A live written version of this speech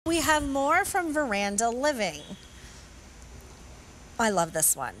have more from Veranda Living. I love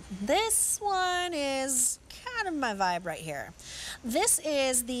this one. This one is kind of my vibe right here. This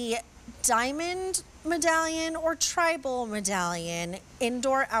is the Diamond Medallion or Tribal Medallion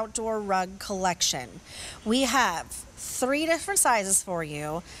Indoor Outdoor Rug Collection. We have 3 different sizes for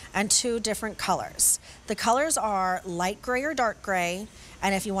you and 2 different colors. The colors are light gray or dark gray,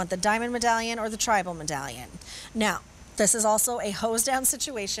 and if you want the Diamond Medallion or the Tribal Medallion. Now, this is also a hose down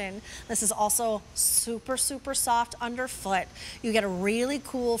situation. This is also super, super soft underfoot. You get a really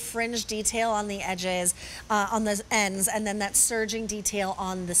cool fringe detail on the edges, on the ends, and then that surging detail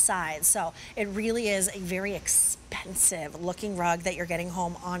on the sides. So it really is a very expensive looking rug that you're getting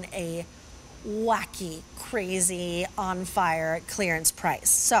home on a wacky, crazy, on fire clearance price.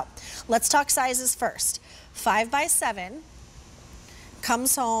 So let's talk sizes first. 5x7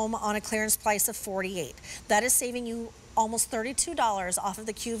 comes home on a clearance price of $48. That is saving you almost $32 off of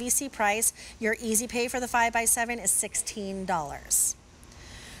the QVC price. Your easy pay for the 5x7 is $16.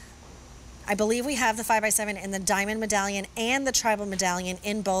 I believe we have the 5x7 in the Diamond Medallion and the Tribal Medallion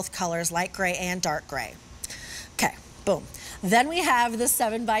in both colors, light gray and dark gray. Okay, boom. Then we have the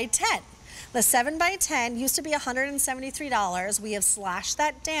 7x10. The 7x10 used to be $173. We have slashed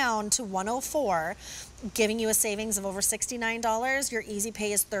that down to $104, giving you a savings of over $69. Your easy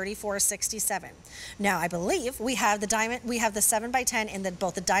pay is $34.67. Now, I believe we have the 7x10 in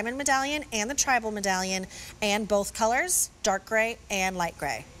both the Diamond Medallion and the Tribal Medallion, and both colors, dark gray and light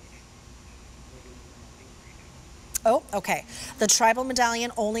gray. Oh, okay. The Tribal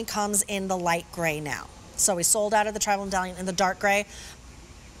Medallion only comes in the light gray now. So we sold out of the Tribal Medallion in the dark gray.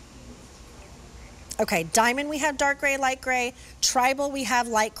 Okay, Diamond we have dark gray, light gray. Tribal we have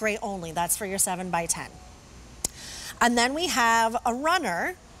light gray only. That's for your 7x10. And then we have a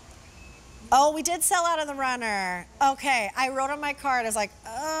runner. Oh, we did sell out of the runner. Okay, I wrote on my card, I was like,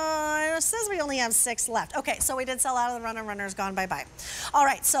 it says we only have 6 left. Okay, so we did sell out of the runner. Runner's gone bye-bye. All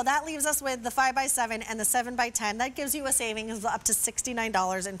right, so that leaves us with the 5x7 and the 7x10. That gives you a savings of up to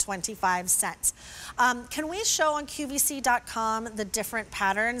 $69.25. Can we show on QVC.com the different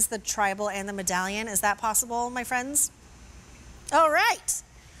patterns, the Tribal and the Medallion? Is that possible, my friends? All right.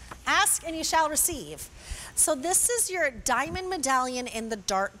 Ask and you shall receive. So this is your Diamond Medallion in the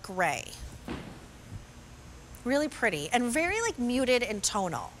dark gray. Really pretty and very like muted and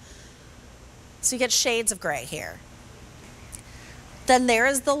tonal. So you get shades of gray here. Then there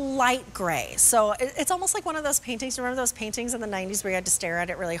is the light gray. So it's almost like one of those paintings. Remember those paintings in the 90s where you had to stare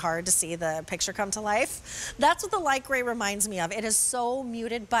at it really hard to see the picture come to life? That's what the light gray reminds me of. It is so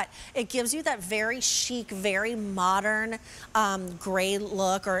muted, but it gives you that very chic, very modern gray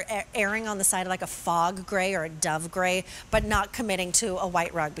look, or erring on the side of like a fog gray or a dove gray, but not committing to a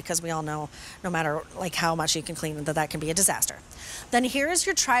white rug, because we all know no matter like how much you can clean that can be a disaster. Then here's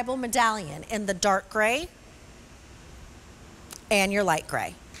your Tribal Medallion in the dark gray and your light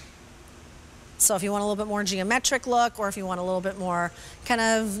gray. So if you want a little bit more geometric look, or if you want a little bit more kind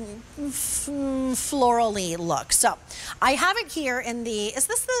of florally look. So I have it here in the, is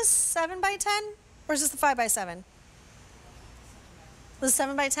this the 7x10 or is this the 5x7? The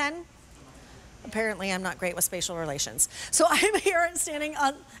 7x10? Apparently I'm not great with spatial relations. So I'm here and standing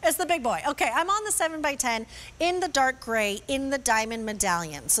on, it's the big boy. Okay, I'm on the 7x10 in the dark gray in the Diamond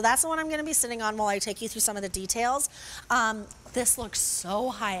Medallion. So that's the one I'm gonna be sitting on while I take you through some of the details. This looks so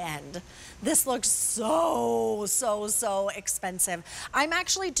high-end. This looks so, so, so expensive. I'm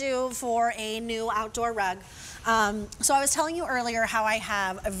actually due for a new outdoor rug. So I was telling you earlier how I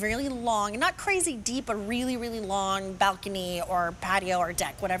have a really long, not crazy deep, but really, really long balcony or patio or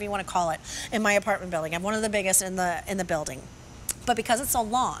deck, whatever you want to call it, in my apartment building. I'm one of the biggest in the building. But because it's so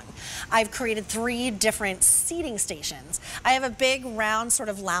long, I've created 3 different seating stations. I have a big round sort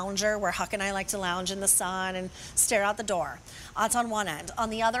of lounger where Huck and I like to lounge in the sun and stare out the door. That's on one end.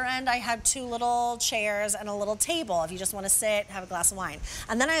 On the other end, I have 2 little chairs and a little table if you just want to sit, have a glass of wine.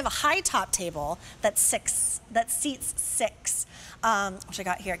 And then I have a high top table that seats 6. Which I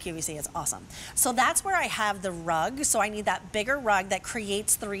got here at QVC. It's awesome. So that's where I have the rug. So I need that bigger rug that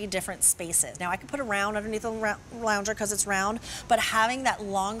creates 3 different spaces. Now I could put a round underneath the lounger because it's round, but having that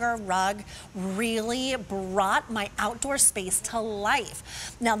longer rug really brought my outdoor space to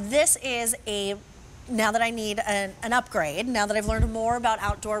life. Now this is a now that I need an upgrade, now that I've learned more about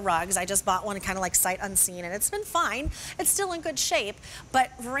outdoor rugs, I just bought one kind of like sight unseen, and it's been fine. It's still in good shape,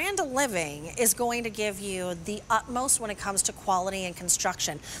 but Veranda Living is going to give you the utmost when it comes to quality and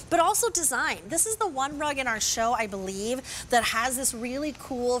construction, but also design. This is the one rug in our show, I believe, that has this really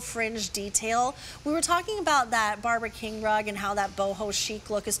cool fringe detail. We were talking about that Barbara King rug and how that boho chic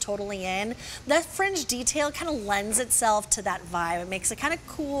look is totally in. That fringe detail kind of lends itself to that vibe. It makes it kind of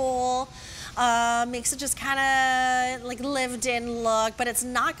cool. Makes it just kind of like lived in look, but it's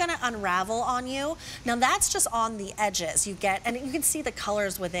not gonna unravel on you. Now that's just on the edges you get, and you can see the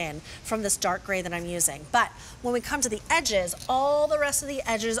colors within from this dark gray that I'm using. But when we come to the edges, all the rest of the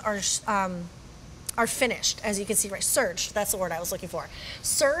edges are finished, as you can see, right? Serged, that's the word I was looking for.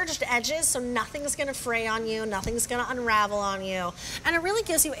 Serged edges, so nothing's gonna fray on you, nothing's gonna unravel on you, and it really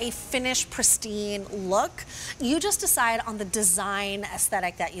gives you a finished, pristine look. You just decide on the design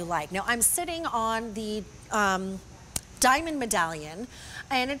aesthetic that you like. Now, I'm sitting on the diamond medallion,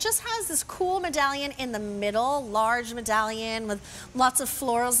 and it just has this cool medallion in the middle, large medallion with lots of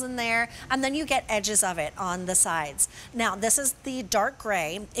florals in there, and then you get edges of it on the sides. Now, this is the dark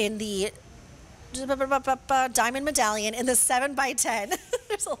gray in the diamond medallion in the 7x10.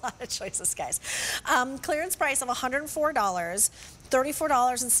 There's a lot of choices, guys. Clearance price of $104.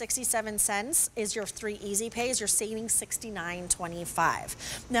 $34.67 is your 3 easy pays. You're saving $69.25.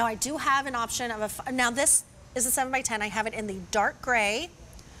 Now I do have an option of now this is a 7x10. I have it in the dark gray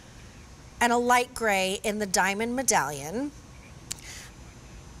and a light gray in the diamond medallion.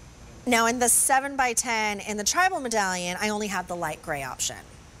 Now in the 7x10 in the tribal medallion, I only have the light gray option.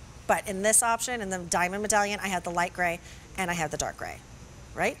 But in this option, in the diamond medallion, I have the light gray and I have the dark gray,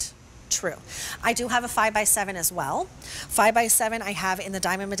 right? True. I do have a 5x7 as well. 5x7 I have in the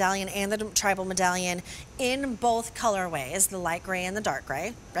diamond medallion and the tribal medallion in both colorways, the light gray and the dark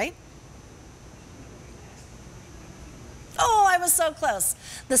gray, right? Oh, I was so close.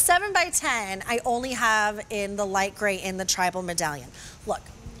 The 7x10 I only have in the light gray in the tribal medallion. Look,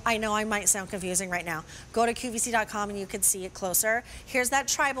 I know I might sound confusing right now. Go to QVC.com and you can see it closer. Here's that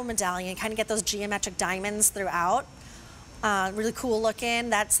tribal medallion. Kind of get those geometric diamonds throughout. Really cool looking.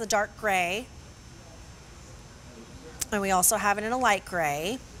 That's the dark gray. And we also have it in a light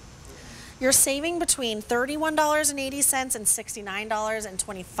gray. You're saving between $31.80 and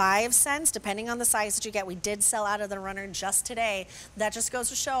 $69.25, depending on the size that you get. We did sell out of the runner just today. That just goes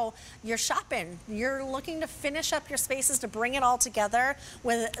to show you're shopping. You're looking to finish up your spaces to bring it all together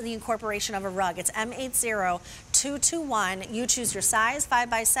with the incorporation of a rug. It's M80221. You choose your size,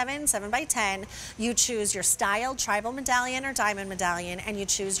 5x7, 7x10. You choose your style, tribal medallion or diamond medallion, and you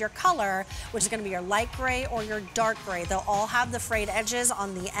choose your color, which is going to be your light gray or your dark gray. They'll all have the frayed edges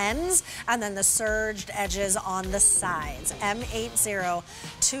on the ends and then the serged edges on the sides.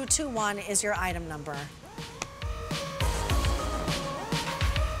 M80221 is your item number.